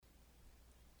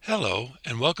Hello,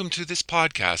 and welcome to this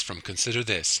podcast from Consider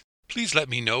This. Please let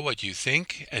me know what you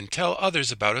think and tell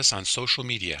others about us on social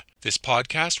media. This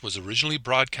podcast was originally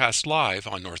broadcast live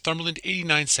on Northumberland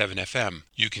 89.7 FM.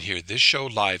 You can hear this show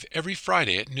live every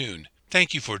Friday at noon.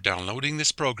 Thank you for downloading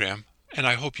this program, and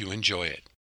I hope you enjoy it.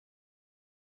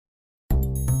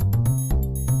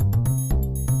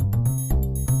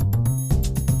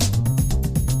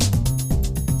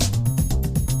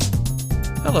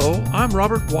 Hello, I'm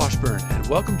Robert Washburn, and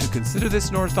welcome to Consider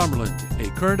This Northumberland, a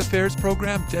current affairs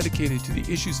program dedicated to the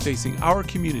issues facing our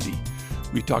community.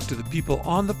 We talk to the people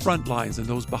on the front lines and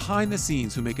those behind the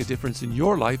scenes who make a difference in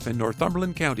your life in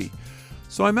Northumberland County.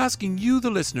 So I'm asking you, the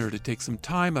listener, to take some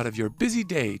time out of your busy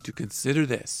day to consider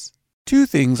this. Two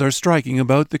things are striking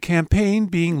about the campaign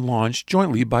being launched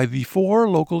jointly by the 4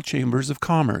 local chambers of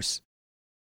commerce.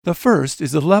 The first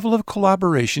is the level of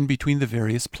collaboration between the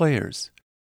various players.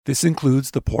 This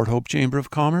includes the Port Hope Chamber of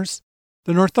Commerce,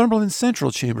 the Northumberland Central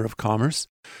Chamber of Commerce,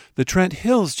 the Trent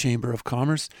Hills Chamber of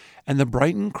Commerce, and the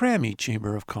Brighton Crammy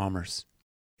Chamber of Commerce.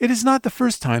 It is not the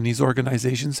first time these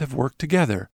organizations have worked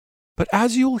together, but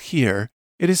as you'll hear,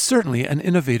 it is certainly an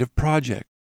innovative project.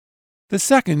 The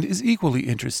second is equally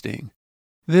interesting.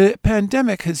 The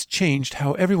pandemic has changed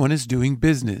how everyone is doing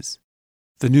business.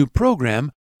 The new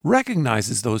program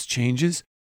recognizes those changes,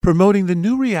 promoting the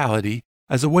new reality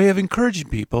as a way of encouraging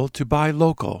people to buy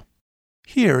local.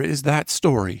 Here is that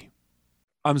story.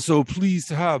 I'm so pleased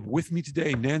to have with me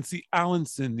today Nancy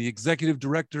Allenson, the Executive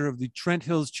Director of the Trent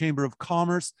Hills Chamber of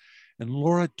Commerce, and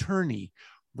Laura Turney,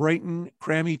 Brighton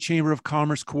Crammy Chamber of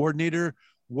Commerce Coordinator.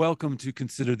 Welcome to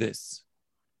Consider This.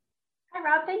 Hi,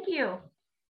 Rob. Thank you.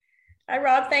 Hi,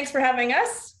 Rob. Thanks for having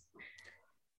us.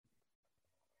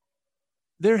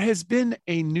 There has been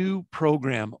a new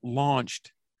program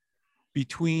launched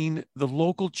between the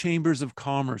local chambers of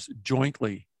commerce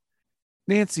jointly.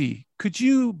 Nancy, could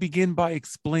you begin by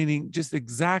explaining just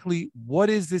exactly what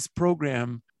is this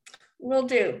program? Will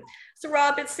do. So,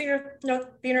 Rob, it's the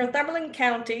Northumberland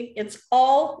County. It's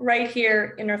all right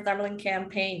here in Northumberland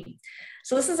campaign.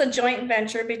 So this is a joint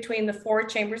venture between the 4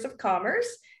 chambers of commerce,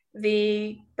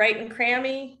 the Brighton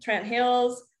Crammy, Trent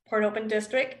Hills, Port Open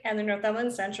District, and the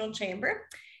Northumberland Central Chamber.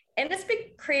 And it's been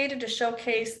created to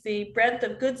showcase the breadth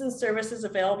of goods and services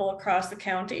available across the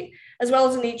county, as well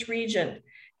as in each region.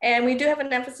 And we do have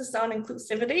an emphasis on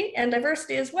inclusivity and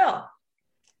diversity as well.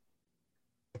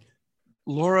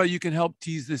 Laura, you can help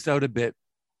tease this out a bit.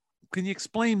 Can you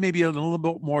explain maybe a little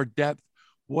bit more depth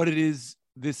what it is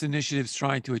this initiative is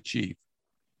trying to achieve?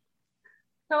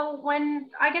 So when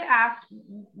I get asked,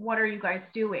 what are you guys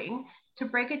doing? To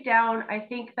break it down, I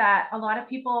think that a lot of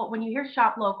people, when you hear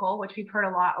shop local, which we've heard a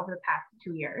lot over the past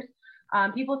 2 years,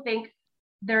 people think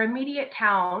their immediate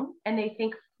town and they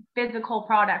think physical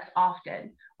products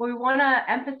often. What we want to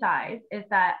emphasize is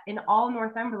that in all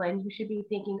Northumberland, you should be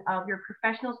thinking of your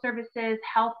professional services,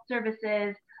 health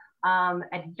services,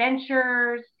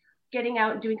 adventures, getting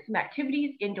out and doing some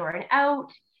activities indoor and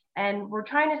out. And we're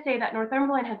trying to say that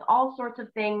Northumberland has all sorts of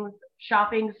things,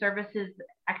 shopping, services,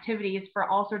 activities for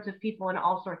all sorts of people and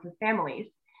all sorts of families.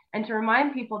 And to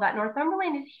remind people that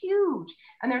Northumberland is huge.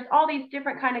 And there's all these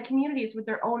different kind of communities with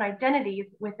their own identities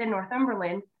within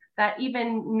Northumberland that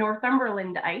even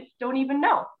Northumberlandites don't even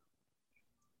know.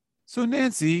 So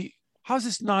Nancy, how's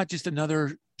this not just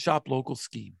another shop local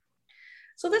scheme?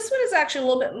 So this one is actually a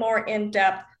little bit more in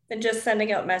depth than just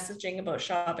sending out messaging about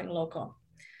shopping local.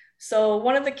 So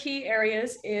one of the key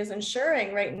areas is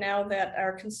ensuring right now that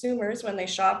our consumers, when they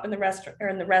shop in the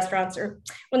restaurants or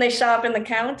when they shop in the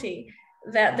county,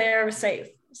 that they're safe.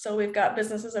 So we've got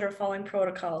businesses that are following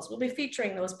protocols. We'll be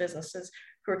featuring those businesses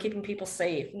who are keeping people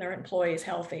safe and their employees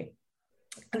healthy.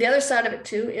 And the other side of it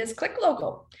too is click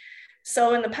local.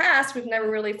 So in the past, we've never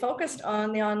really focused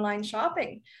on the online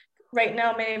shopping. Right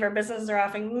now, many of our businesses are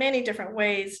offering many different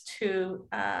ways to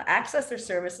access their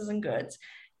services and goods.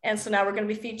 And so now we're going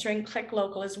to be featuring Click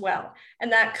Local as well.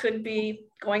 And that could be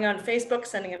going on Facebook,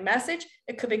 sending a message.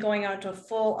 It could be going out to a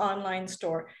full online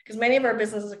store because many of our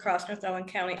businesses across Northumberland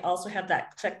County also have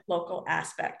that Click Local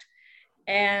aspect.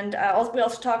 And we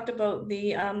also talked about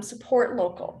the support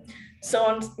local.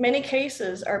 So in many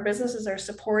cases, our businesses are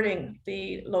supporting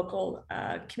the local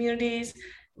communities,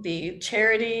 the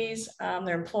charities,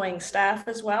 they're employing staff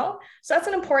as well. So that's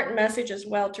an important message as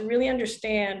well to really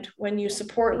understand when you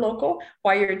support local,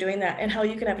 why you're doing that and how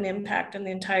you can have an impact on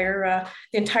the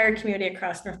entire community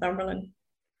across Northumberland.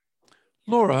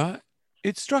 Laura,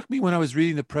 it struck me when I was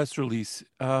reading the press release,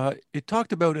 it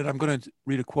talked about, and I'm going to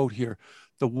read a quote here,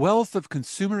 the wealth of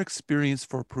consumer experience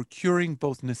for procuring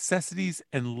both necessities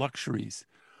and luxuries.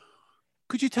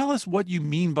 Could you tell us what you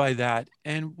mean by that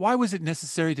and why was it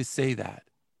necessary to say that?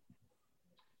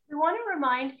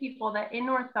 remind people that in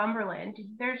Northumberland,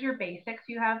 there's your basics.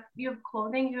 You have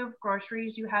clothing, you have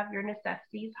groceries, you have your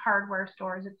necessities, hardware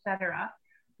stores, etc.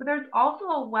 But there's also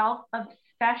a wealth of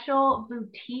special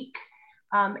boutique,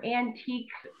 antique,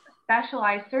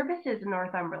 specialized services in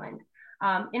Northumberland.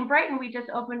 In Brighton,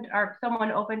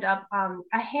 someone opened up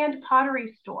a hand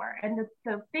pottery store, and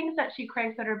the things that she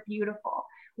cranks out are beautiful.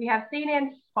 We have St.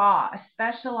 Anne's Spa, a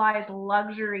specialized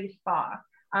luxury spa.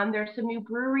 There's some new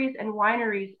breweries and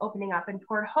wineries opening up in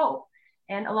Port Hope.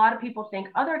 And a lot of people think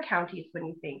other counties when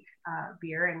you think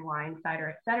beer and wine,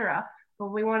 cider, etc.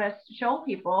 But we want to show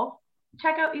people,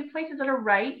 check out these places that are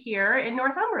right here in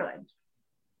Northumberland.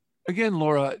 Again,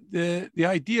 Laura, the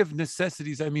idea of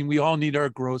necessities. I mean, we all need our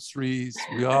groceries.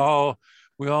 We all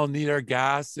need our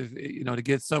gas, to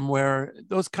get somewhere.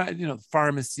 Those kind,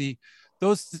 pharmacy,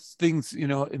 those things.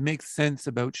 It makes sense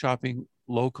about shopping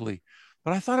locally.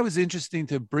 But I thought it was interesting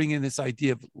to bring in this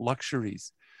idea of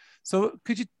luxuries. So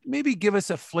could you maybe give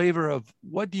us a flavor of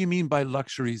what do you mean by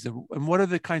luxuries, and what are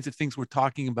the kinds of things we're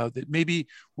talking about that maybe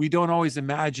we don't always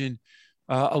imagine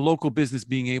a local business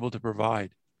being able to provide?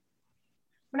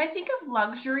 When I think of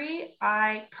luxury,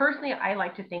 I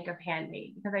like to think of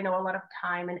handmade, because I know a lot of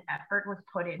time and effort was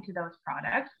put into those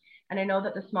products. And I know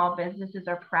that the small businesses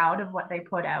are proud of what they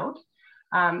put out.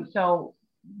 So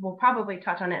we'll probably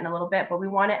touch on it in a little bit, but we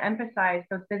want to emphasize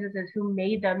those businesses who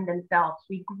made them themselves.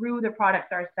 We grew the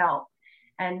products ourselves.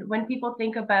 And when people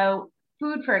think about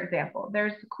food, for example,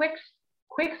 there's quick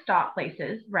stop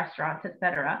places, restaurants,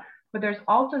 etc. But there's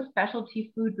also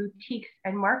specialty food boutiques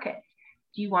and markets.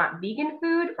 Do you want vegan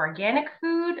food, organic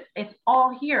food? It's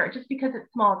all here. Just because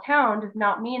it's small town does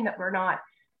not mean that we're not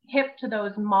hip to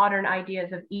those modern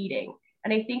ideas of eating.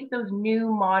 And I think those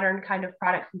new modern kind of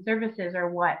products and services are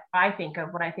what I think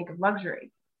of when I think of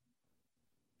luxury.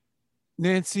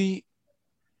 Nancy,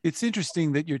 it's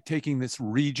interesting that you're taking this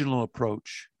regional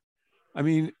approach. I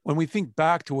mean, when we think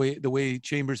back to the way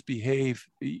chambers behave,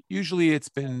 usually it's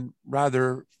been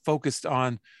rather focused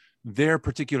on their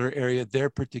particular area, their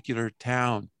particular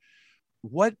town.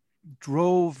 What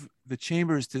drove the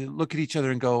chambers to look at each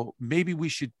other and go, maybe we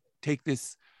should take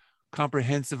this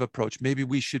comprehensive approach? Maybe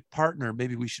we should partner.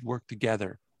 Maybe we should work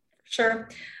together. Sure.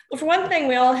 Well, for one thing,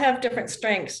 we all have different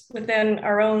strengths within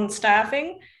our own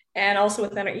staffing and also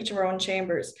within each of our own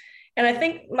chambers. And I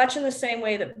think much in the same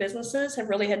way that businesses have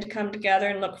really had to come together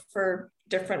and look for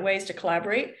different ways to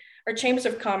collaborate, our chambers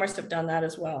of commerce have done that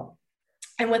as well.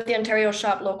 And with the Ontario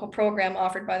Shop Local program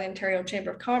offered by the Ontario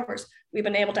Chamber of Commerce, we've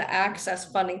been able to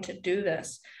access funding to do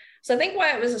this. So I think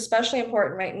why it was especially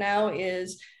important right now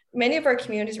is many of our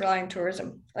communities rely on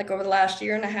tourism. Like over the last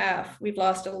year and a half, we've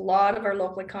lost a lot of our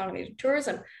local economy to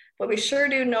tourism, but we sure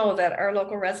do know that our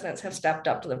local residents have stepped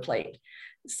up to the plate.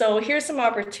 So here's some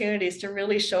opportunities to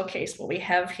really showcase what we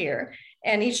have here.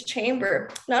 And each chamber,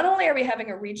 not only are we having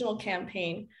a regional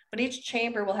campaign, but each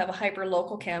chamber will have a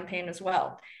hyper-local campaign as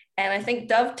well. And I think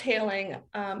dovetailing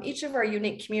each of our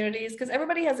unique communities, because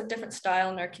everybody has a different style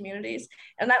in their communities.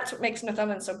 And that's what makes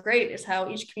Northumberland so great, is how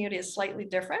each community is slightly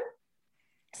different.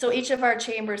 So each of our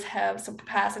chambers have some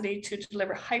capacity to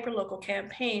deliver hyper-local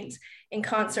campaigns in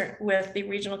concert with the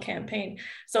regional campaign.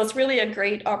 So it's really a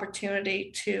great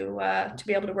opportunity to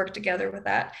be able to work together with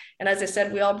that. And as I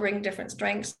said, we all bring different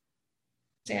strengths,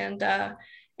 and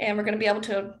we're going to be able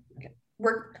to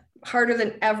work harder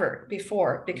than ever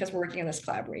before because we're working in this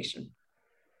collaboration.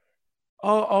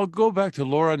 I'll go back to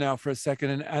Laura now for a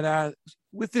second and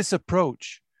with this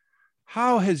approach,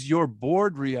 how has your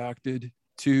board reacted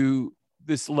to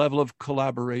this level of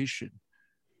collaboration?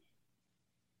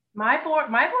 My board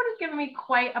has given me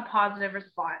quite a positive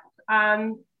response.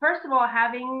 First of all,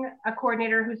 having a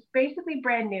coordinator who's basically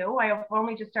brand new, I have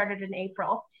only just started in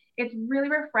April. It's really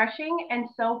refreshing and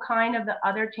so kind of the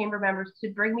other chamber members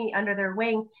to bring me under their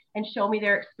wing and show me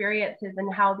their experiences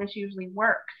and how this usually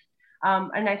works.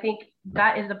 And I think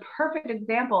that is a perfect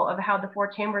example of how the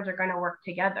four chambers are going to work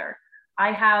together.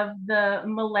 I have the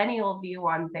millennial view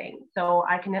on things, so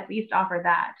I can at least offer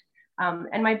that.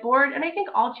 And my board, and I think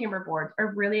all chamber boards,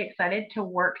 are really excited to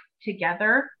work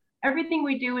together. Everything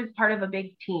we do is part of a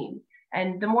big team.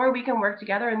 And the more we can work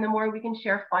together and the more we can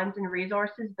share funds and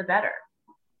resources, the better.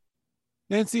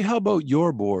 Nancy, how about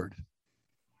your board?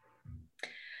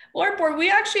 Well, our board,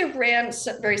 we actually ran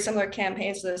very similar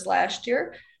campaigns to this last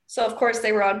year. So of course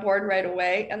they were on board right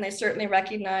away, and they certainly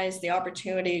recognized the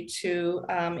opportunity to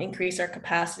increase our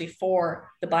capacity for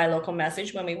the buy local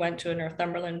message when we went to a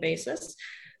Northumberland basis.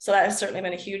 So that has certainly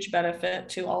been a huge benefit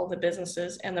to all the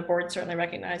businesses, and the board certainly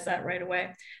recognized that right away.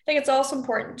 I think it's also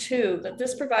important too that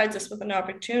this provides us with an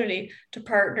opportunity to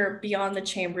partner beyond the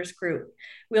Chambers group.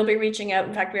 We'll be reaching out,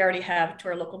 in fact, we already have, to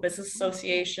our local business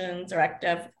associations or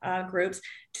ACTEV groups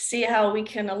to see how we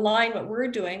can align what we're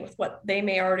doing with what they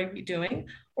may already be doing,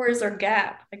 or is there a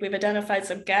gap? Like, we've identified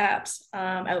some gaps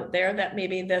out there that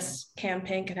maybe this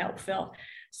campaign can help fill.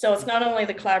 So it's not only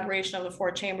the collaboration of the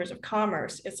 4 chambers of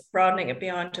commerce, it's broadening it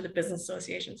beyond to the business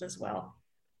associations as well.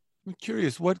 I'm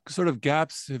curious, what sort of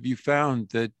gaps have you found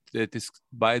that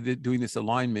doing this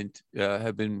alignment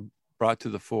have been brought to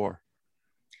the fore?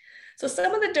 So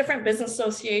some of the different business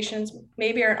associations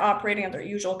maybe aren't operating at their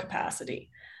usual capacity.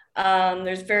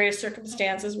 There's various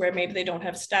circumstances where maybe they don't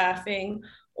have staffing,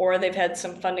 or they've had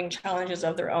some funding challenges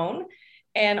of their own.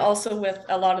 And also with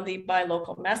a lot of the buy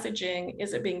local messaging,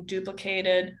 is it being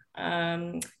duplicated?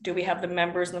 Do we have the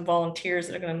members and the volunteers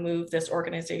that are going to move this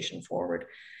organization forward?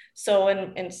 So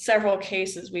in several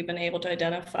cases, we've been able to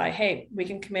identify, hey, we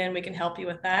can come in, we can help you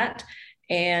with that.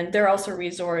 And they're also a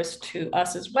resource to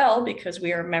us as well, because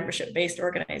we are a membership-based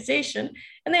organization,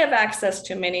 and they have access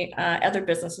to many other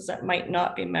businesses that might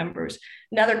not be members.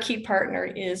 Another key partner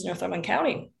is Northumberland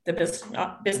County, the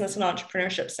Business and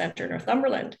Entrepreneurship Center,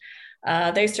 Northumberland.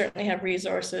 They certainly have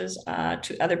resources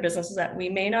to other businesses that we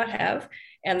may not have.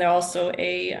 And they're also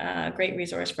a great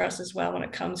resource for us as well when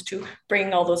it comes to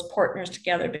bringing all those partners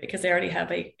together, because they already have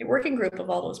a working group of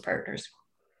all those partners.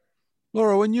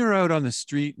 Laura, when you're out on the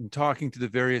street and talking to the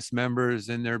various members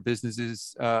and their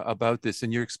businesses about this,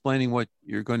 and you're explaining what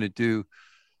you're going to do,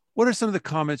 what are some of the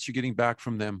comments you're getting back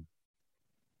from them?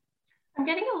 I'm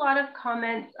getting a lot of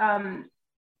comments.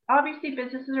 Obviously,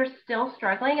 businesses are still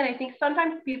struggling, and I think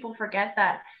sometimes people forget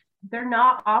that they're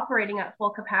not operating at full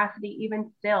capacity even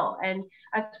still. And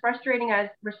as frustrating as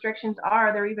restrictions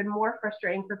are, they're even more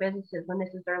frustrating for businesses when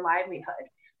this is their livelihood.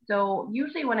 So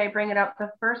usually when I bring it up, the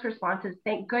first response is,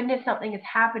 thank goodness something is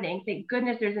happening. Thank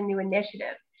goodness there's a new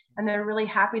initiative. And they're really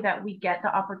happy that we get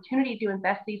the opportunity to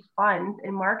invest these funds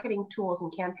in marketing tools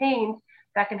and campaigns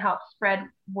that can help spread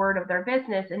word of their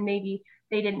business. And maybe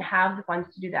they didn't have the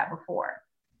funds to do that before.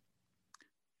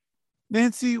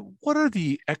 Nancy, what are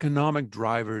the economic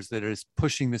drivers that is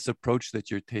pushing this approach that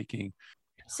you're taking?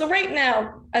 So right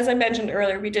now, as I mentioned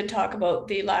earlier, we did talk about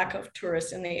the lack of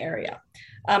tourists in the area.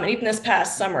 And even this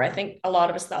past summer, I think a lot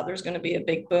of us thought there was going to be a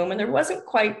big boom, and there wasn't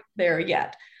quite there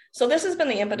yet. So this has been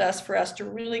the impetus for us to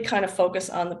really kind of focus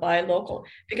on the buy local,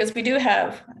 because we do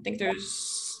have, I think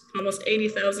there's almost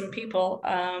 80,000 people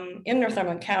in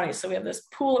Northumberland County. So we have this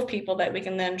pool of people that we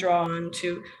can then draw on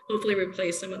to hopefully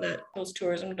replace some of those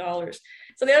tourism dollars.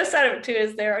 So the other side of it too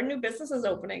is there are new businesses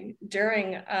opening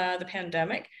during the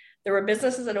pandemic. There were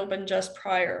businesses that opened just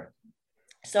prior.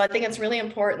 So I think it's really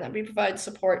important that we provide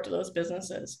support to those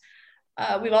businesses.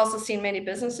 We've also seen many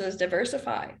businesses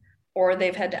diversify, or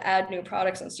they've had to add new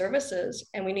products and services,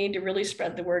 and we need to really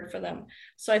spread the word for them.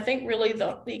 So I think really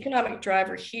the economic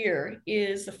driver here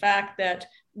is the fact that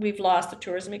we've lost the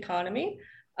tourism economy.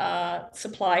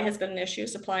 Supply has been an issue,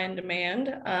 supply and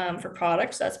demand for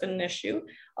products, that's been an issue.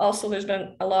 Also, there's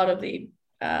been a lot of the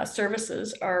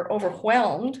services are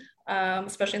overwhelmed,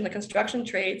 especially in the construction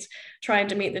trades, trying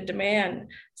to meet the demand.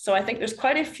 So I think there's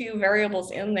quite a few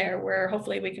variables in there where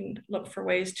hopefully we can look for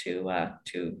ways to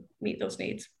meet those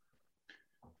needs.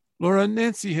 Laura,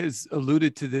 Nancy has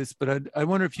alluded to this, but I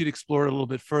wonder if you'd explore it a little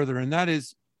bit further, and that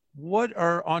is, what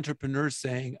are entrepreneurs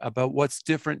saying about what's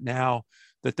different now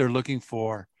that they're looking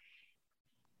for?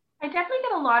 I definitely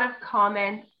get a lot of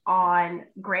comments on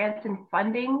grants and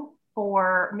funding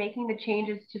for making the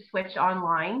changes to switch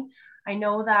online. I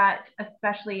know that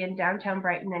especially in downtown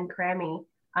Brighton and Crammy,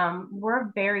 we're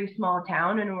a very small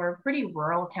town and we're a pretty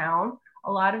rural town.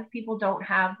 A lot of people don't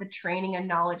have the training and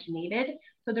knowledge needed.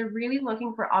 So they're really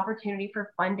looking for opportunity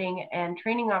for funding and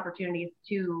training opportunities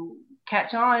to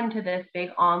catch on to this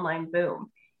big online boom.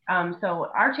 So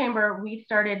our chamber, we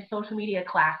started social media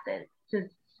classes to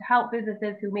help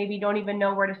businesses who maybe don't even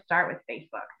know where to start with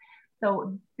Facebook.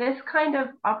 So this kind of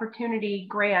opportunity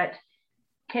grant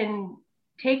can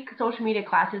take social media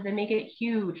classes and make it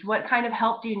huge. What kind of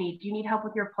help do you need? Do you need help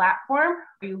with your platform?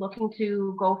 Are you looking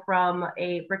to go from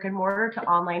a brick and mortar to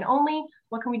online only?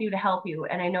 What can we do to help you?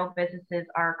 And I know businesses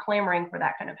are clamoring for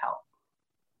that kind of help.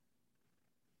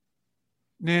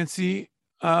 Nancy,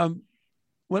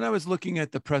 when I was looking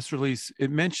at the press release, it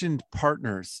mentioned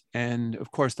partners. And of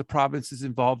course, the province is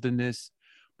involved in this.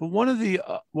 But one of the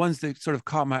ones that sort of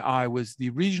caught my eye was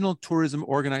the Regional Tourism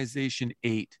Organization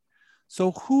 8.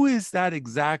 So who is that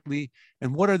exactly,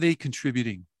 and what are they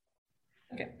contributing?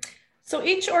 Okay, so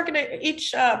each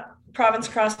province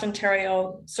across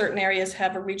Ontario, certain areas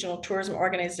have a regional tourism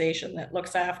organization that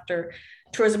looks after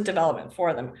tourism development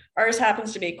for them. Ours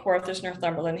happens to be Kawarthas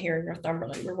Northumberland here in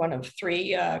Northumberland. We're one of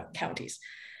 3 counties.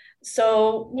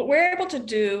 So what we're able to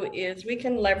do is we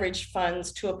can leverage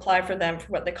funds to apply for them for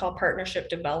what they call partnership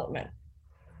development.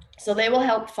 So they will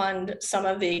help fund some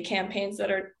of the campaigns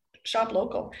that are shop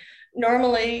local.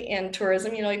 Normally in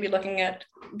tourism, you know, you'd be looking at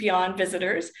beyond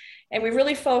visitors, and we've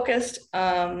really focused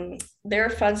their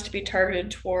funds to be targeted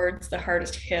towards the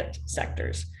hardest hit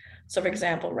sectors. So for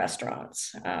example,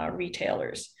 restaurants,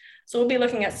 retailers. So we'll be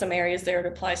looking at some areas there to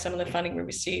apply some of the funding we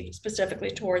received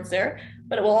specifically towards there,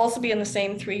 but it will also be in the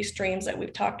same 3 streams that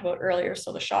we've talked about earlier.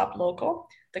 So the shop local,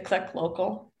 the click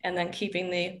local, and then keeping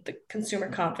the consumer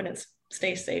confidence,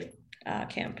 stay safe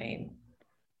campaign.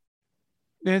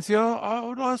 Nancy, I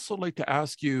would also like to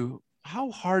ask you, how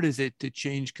hard is it to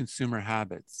change consumer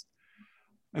habits?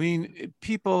 I mean,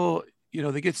 people, you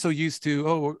know, they get so used to,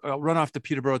 oh, I'll run off to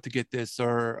Peterborough to get this,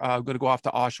 or I'm going to go off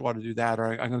to Oshawa to do that, or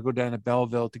I'm going to go down to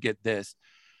Belleville to get this.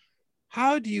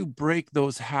 How do you break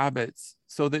those habits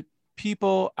so that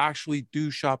people actually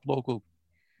do shop local?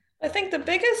 I think the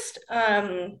biggest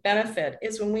benefit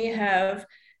is when it's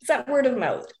that word of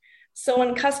mouth. So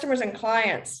when customers and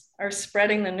clients are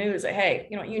spreading the news that, hey,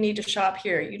 you know, you need to shop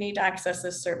here, you need to access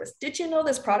this service. Did you know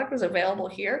this product was available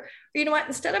here? Or you know what,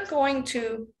 instead of going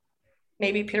to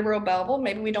maybe Peterborough, Belleville,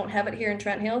 maybe we don't have it here in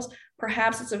Trent Hills,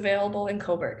 perhaps it's available in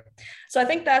Cobourg. So I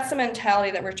think that's the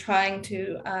mentality that we're trying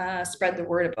to spread the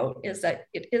word about, is that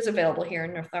it is available here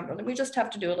in Northumberland. We just have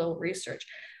to do a little research.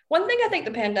 One thing I think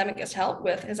the pandemic has helped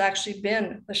with has actually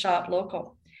been the shop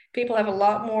local. People have a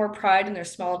lot more pride in their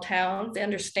small towns. They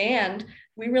understand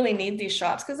we really need these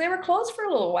shops because they were closed for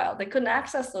a little while. They couldn't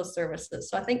access those services.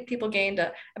 So I think people gained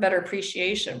a better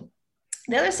appreciation.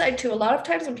 The other side too, a lot of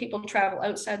times when people travel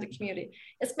outside the community,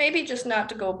 it's maybe just not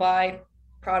to go buy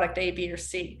product A, B, or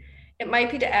C. It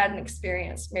might be to add an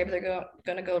experience. Maybe they're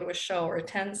going to go to a show or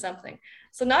attend something.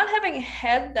 So not having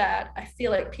had that, I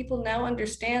feel like people now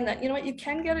understand that, you know what, you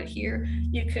can get it here.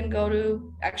 You can go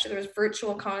to, actually there's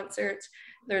virtual concerts.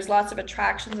 There's lots of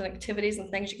attractions and activities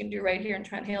and things you can do right here in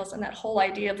Trent Hills. And that whole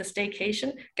idea of the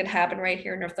staycation can happen right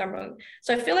here in Northumberland.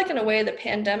 So I feel like in a way the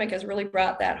pandemic has really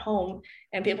brought that home,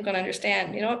 and people can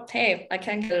understand, you know, hey, I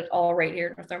can get it all right here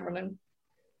in Northumberland.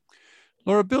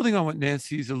 Laura, building on what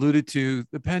Nancy's alluded to,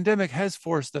 the pandemic has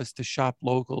forced us to shop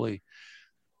locally.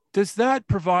 Does that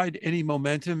provide any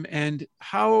momentum? And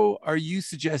how are you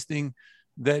suggesting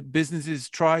that businesses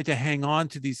try to hang on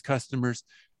to these customers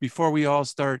before we all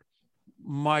start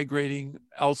migrating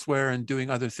elsewhere and doing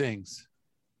other things?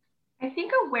 I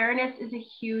think awareness is a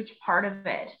huge part of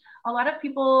it. A lot of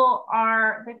people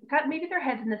they've got maybe their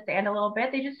heads in the sand a little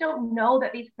bit. They just don't know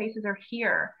that these places are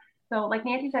here. So like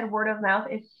Nancy said, word of mouth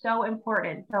is so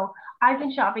important. So I've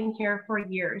been shopping here for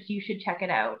years. You should check it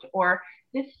out. Or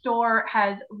this store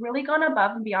has really gone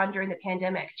above and beyond during the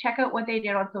pandemic. Check out what they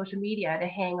did on social media to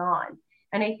hang on.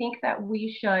 And I think that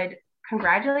we should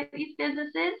congratulate these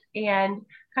businesses and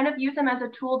kind of use them as a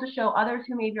tool to show others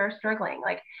who maybe are struggling.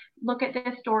 Like, look at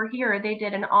this store here. They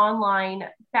did an online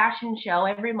fashion show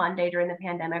every Monday during the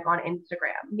pandemic on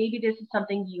Instagram. Maybe this is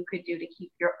something you could do to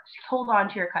hold on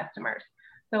to your customers.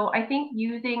 So I think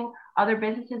using other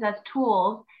businesses as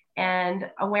tools and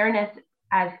awareness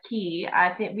as key.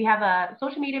 I think we have a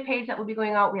social media page that will be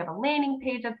going out. We have a landing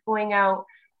page that's going out.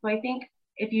 So I think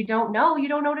if you don't know, you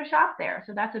don't know to shop there.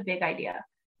 So that's a big idea.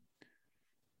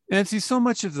 Nancy, so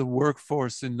much of the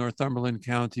workforce in Northumberland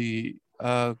County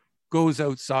goes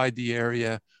outside the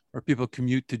area, or people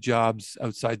commute to jobs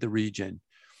outside the region.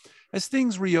 As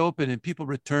things reopen and people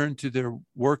return to their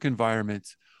work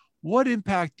environments, what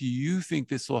impact do you think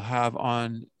this will have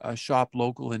on a shop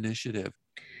local initiative?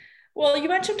 Well, you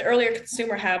mentioned earlier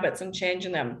consumer habits and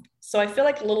changing them. So I feel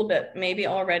like a little bit, maybe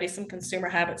already some consumer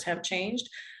habits have changed.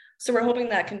 So we're hoping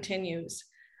that continues.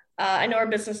 I know our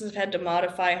businesses have had to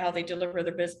modify how they deliver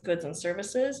their goods and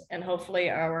services, and hopefully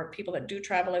our people that do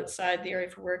travel outside the area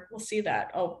for work will see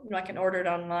that. Oh, you know, I can order it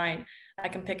online, I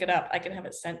can pick it up, I can have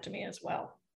it sent to me as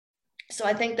well. So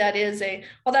I think that is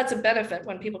that's a benefit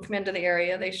when people come into the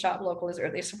area, they shop locally or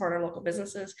they support our local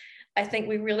businesses. I think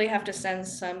we really have to send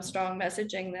some strong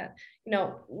messaging that, you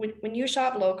know, when you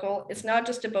shop local, it's not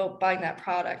just about buying that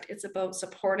product, it's about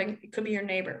supporting. It could be your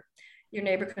neighbor. Your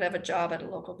neighbor could have a job at a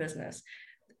local business.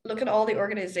 Look at all the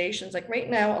organizations. Like right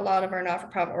now, a lot of our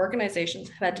not-for-profit organizations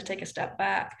have had to take a step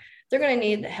back. they're going to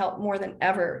need help more than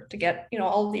ever to get,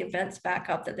 all of the events back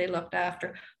up that they looked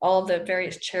after, all of the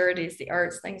various charities, the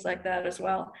arts, things like that as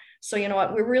well. So you know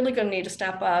what, we're really going to need to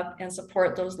step up and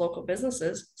support those local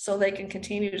businesses so they can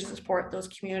continue to support those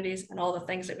communities and all the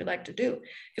things that we like to do.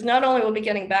 Because not only will we be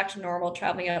getting back to normal,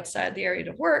 traveling outside the area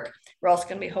to work, we're also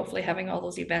going to be hopefully having all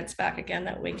those events back again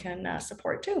that we can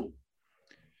support too.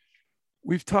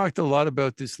 We've talked a lot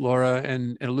about this, Laura,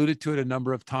 and alluded to it a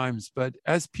number of times, but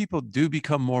as people do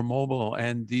become more mobile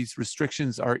and these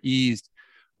restrictions are eased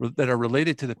that are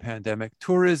related to the pandemic,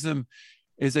 tourism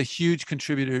is a huge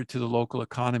contributor to the local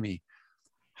economy.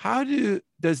 How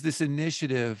does this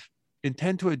initiative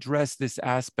intend to address this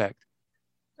aspect?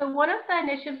 So one of the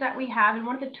initiatives that we have and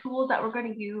one of the tools that we're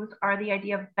going to use are the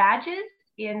idea of badges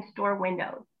in store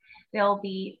windows. They'll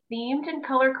be themed and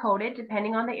color coded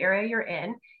depending on the area you're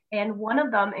in. And one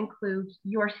of them includes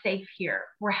 "You're safe here.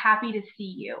 We're happy to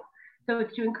see you." So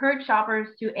it's to encourage shoppers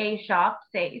to shop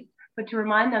safe, but to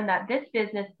remind them that this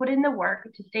business put in the work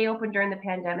to stay open during the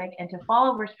pandemic and to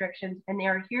follow restrictions, and they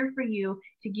are here for you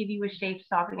to give you a safe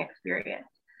shopping experience.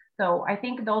 So I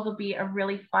think those will be a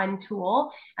really fun tool.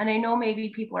 And I know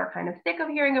maybe people are kind of sick of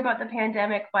hearing about the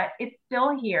pandemic, but it's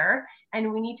still here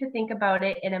and we need to think about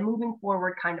it in a moving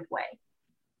forward kind of way.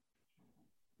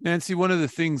 Nancy, one of the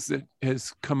things that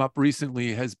has come up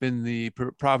recently has been the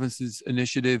province's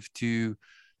initiative to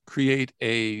create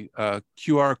a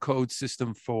QR code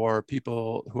system for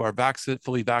people who are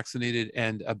fully vaccinated,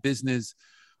 and a business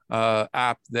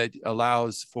app that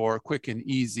allows for quick and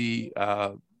easy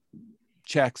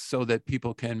checks so that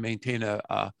people can maintain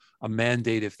a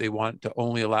mandate if they want to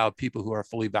only allow people who are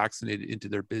fully vaccinated into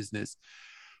their business.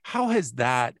 How has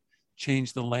that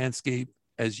changed the landscape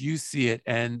as you see it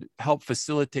and help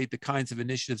facilitate the kinds of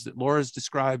initiatives that Laura's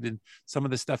described and some of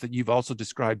the stuff that you've also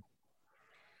described?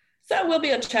 So that will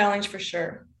be a challenge for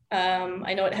sure.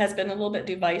 I know it has been a little bit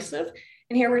divisive,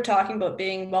 and here we're talking about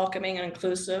being welcoming and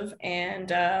inclusive and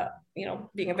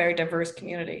being a very diverse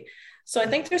community. So I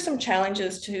think there's some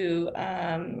challenges to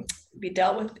be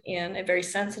dealt with in a very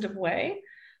sensitive way.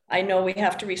 I know we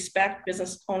have to respect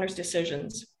business owners'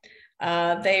 decisions.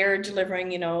 They are delivering,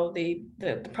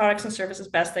 the products and services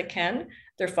best they can.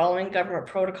 They're following government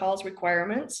protocols,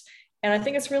 requirements. And I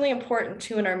think it's really important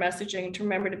too in our messaging to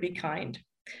remember to be kind.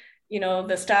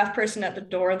 The staff person at the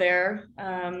door there,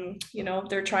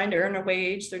 they're trying to earn a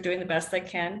wage. They're doing the best they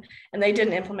can. And they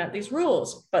didn't implement these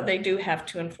rules, but they do have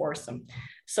to enforce them.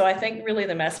 So I think really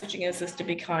the messaging is to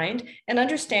be kind and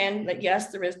understand that,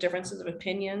 yes, there is differences of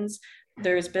opinions.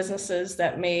 There's businesses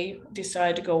that may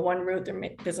decide to go one route. There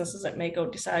may businesses that may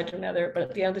decide to another. But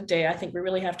at the end of the day, I think we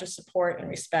really have to support and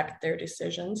respect their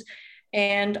decisions,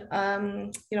 and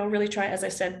really try, as I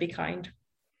said, be kind.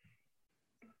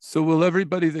 So, will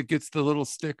everybody that gets the little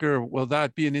sticker, will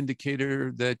that be an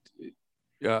indicator that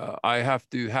I have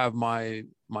to have my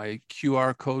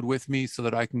QR code with me so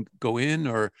that I can go in,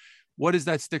 or what is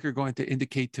that sticker going to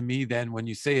indicate to me then when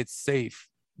you say it's safe?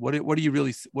 What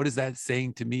is that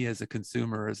saying to me as a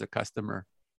consumer, as a customer?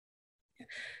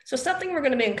 So something we're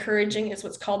going to be encouraging is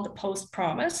what's called the post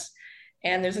promise.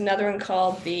 And there's another one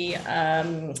called the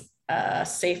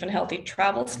safe and healthy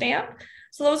travel stamp.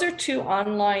 So those are two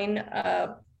online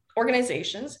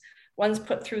organizations. One's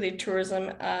put through the Tourism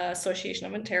Association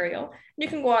of Ontario. You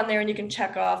can go on there and you can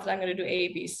check off that I'm going to do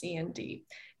A, B, C, and D.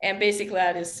 And basically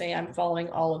that is saying I'm following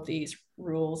all of these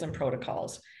rules and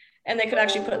protocols. And they could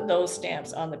actually put those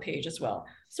stamps on the page as well.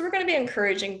 So we're going to be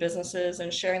encouraging businesses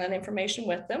and sharing that information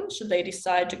with them. Should they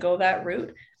decide to go that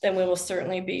route, then we will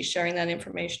certainly be sharing that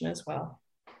information as well.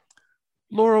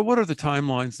 Laura, what are the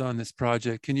timelines on this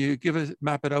project? Can you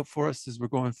map it out for us as we're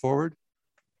going forward?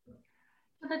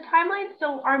 So the timeline,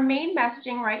 so our main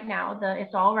messaging right now,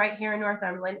 it's all right here in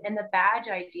Northumberland, and the badge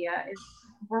idea is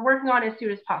we're working on it as soon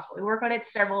as possible. We work on it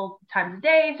several times a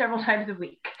day, several times a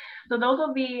week. So those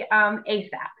will be ASAP.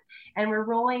 And we're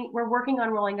working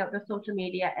on rolling out the social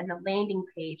media and the landing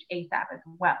page ASAP as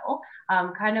well,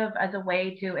 kind of as a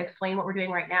way to explain what we're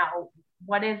doing right now.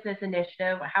 What is this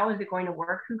initiative? How is it going to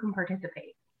work? Who can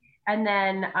participate? And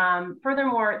then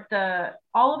furthermore,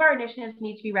 all of our initiatives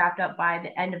need to be wrapped up by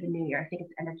the end of the new year. I think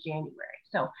it's the end of January.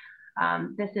 So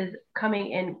this is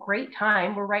coming in great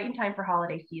time. We're right in time for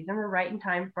holiday season. We're right in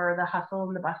time for the hustle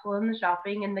and the bustle and the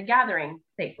shopping and the gathering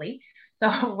safely.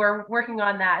 So we're working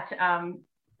on that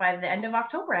by the end of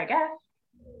October, I guess.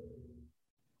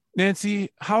 Nancy,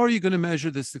 how are you going to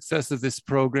measure the success of this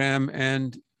program,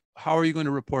 and how are you going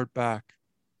to report back?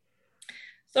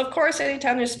 So of course,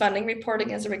 anytime there's funding, reporting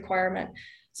is a requirement.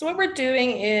 So what we're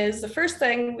doing is, the first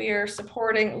thing, we are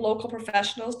supporting local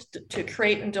professionals to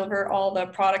create and deliver all the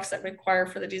products that require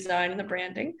for the design and the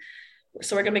branding.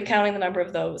 So we're going to be counting the number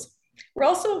of those.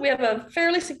 We have a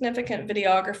fairly significant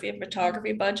videography and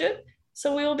photography budget.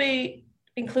 So we will be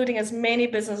including as many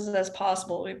businesses as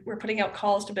possible. We're putting out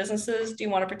calls to businesses. Do you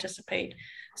want to participate?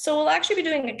 So we'll actually be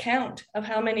doing a count of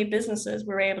how many businesses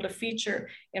we're able to feature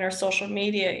in our social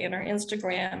media, in our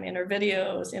Instagram, in our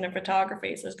videos, in our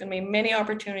photography. So there's going to be many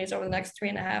opportunities over the next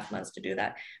 3.5 months to do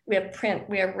that. We have print,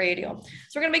 we have radio.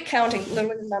 So we're going to be counting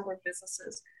literally the number of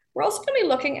businesses. We're also going to be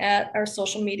looking at our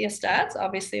social media stats,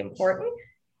 obviously important,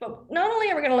 but not only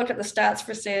are we going to look at the stats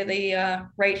for, say, the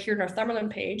Right Here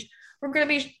Northumberland page, we're going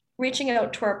to be reaching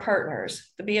out to our partners,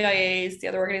 the BIAs, the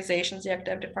other organizations, the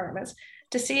academic departments,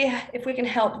 to see if we can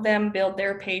help them build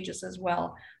their pages as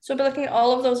well. So we'll be looking at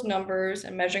all of those numbers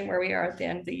and measuring where we are at the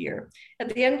end of the year.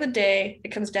 At the end of the day, it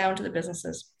comes down to the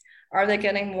businesses. Are they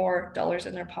getting more dollars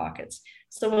in their pockets?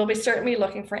 So we'll be certainly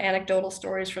looking for anecdotal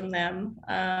stories from them,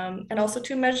 and also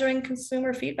to measuring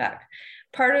consumer feedback.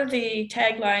 Part of the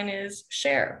tagline is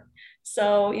share.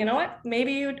 So you know what,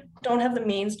 maybe you don't have the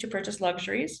means to purchase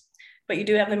luxuries, but you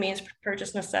do have the means to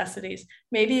purchase necessities.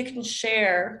 Maybe you can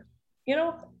share, you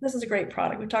know, this is a great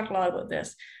product. We've talked a lot about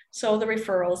this. So the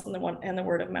referrals and the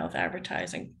word of mouth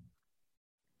advertising.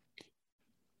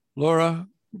 Laura,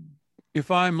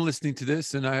 if I'm listening to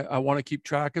this and I want to keep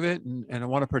track of it and I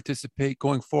want to participate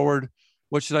going forward,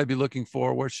 what should I be looking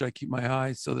for? Where should I keep my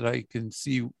eyes so that I can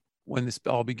see when this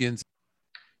all begins?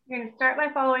 You're going to start by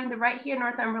following the Right Here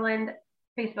Northumberland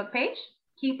Facebook page.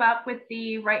 Keep up with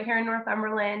the Right Here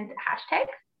Northumberland hashtag.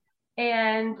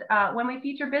 And when we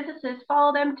feature businesses,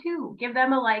 follow them too. Give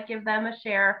them a like, give them a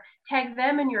share, tag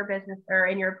them in your business or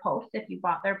in your post. If you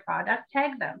bought their product,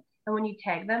 tag them. And when you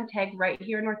tag them, tag Right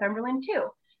Here Northumberland too.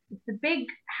 It's a big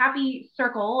happy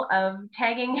circle of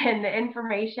tagging and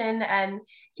information and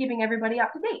keeping everybody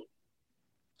up to date.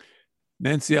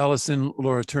 Nancy Allison,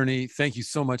 Laura Turney, thank you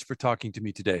so much for talking to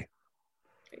me today.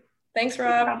 Thanks,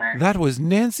 Rob. That was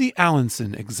Nancy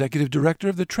Allison, Executive Director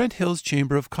of the Trent Hills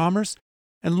Chamber of Commerce,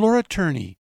 and Laura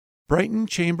Turney, Brighton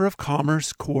Chamber of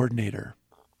Commerce Coordinator.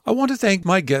 I want to thank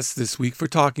my guests this week for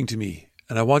talking to me,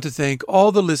 and I want to thank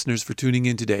all the listeners for tuning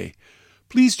in today.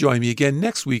 Please join me again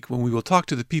next week when we will talk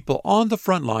to the people on the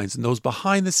front lines and those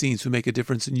behind the scenes who make a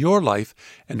difference in your life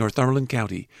and Northumberland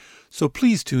County. So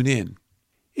please tune in.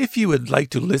 If you would like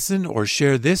to listen or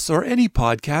share this or any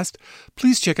podcast,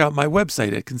 please check out my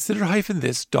website at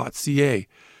consider-this.ca.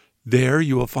 There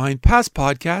you will find past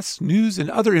podcasts, news, and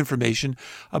other information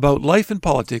about life and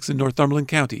politics in Northumberland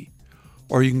County.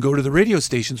 Or you can go to the radio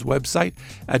station's website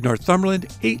at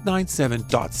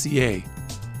northumberland897.ca.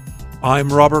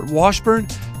 I'm Robert Washburn.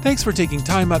 Thanks for taking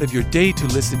time out of your day to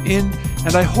listen in,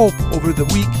 and I hope over the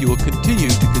week you will continue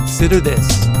to consider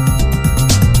this.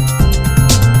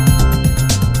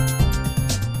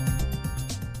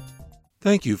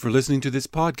 Thank you for listening to this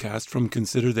podcast from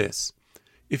Consider This.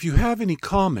 If you have any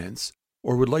comments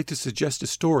or would like to suggest a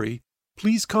story,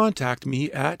 please contact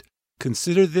me at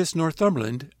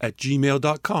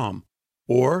considerthisnorthumberland@gmail.com,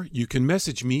 or you can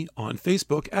message me on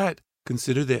Facebook at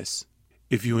Consider This.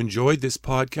 If you enjoyed this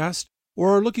podcast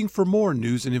or are looking for more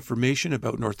news and information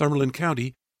about Northumberland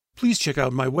County, please check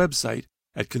out my website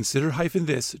at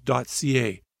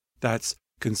consider-this.ca. That's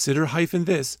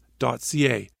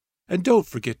consider-this.ca. And don't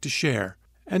forget to share.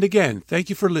 And again, thank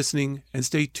you for listening and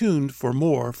stay tuned for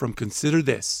more from Consider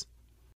This.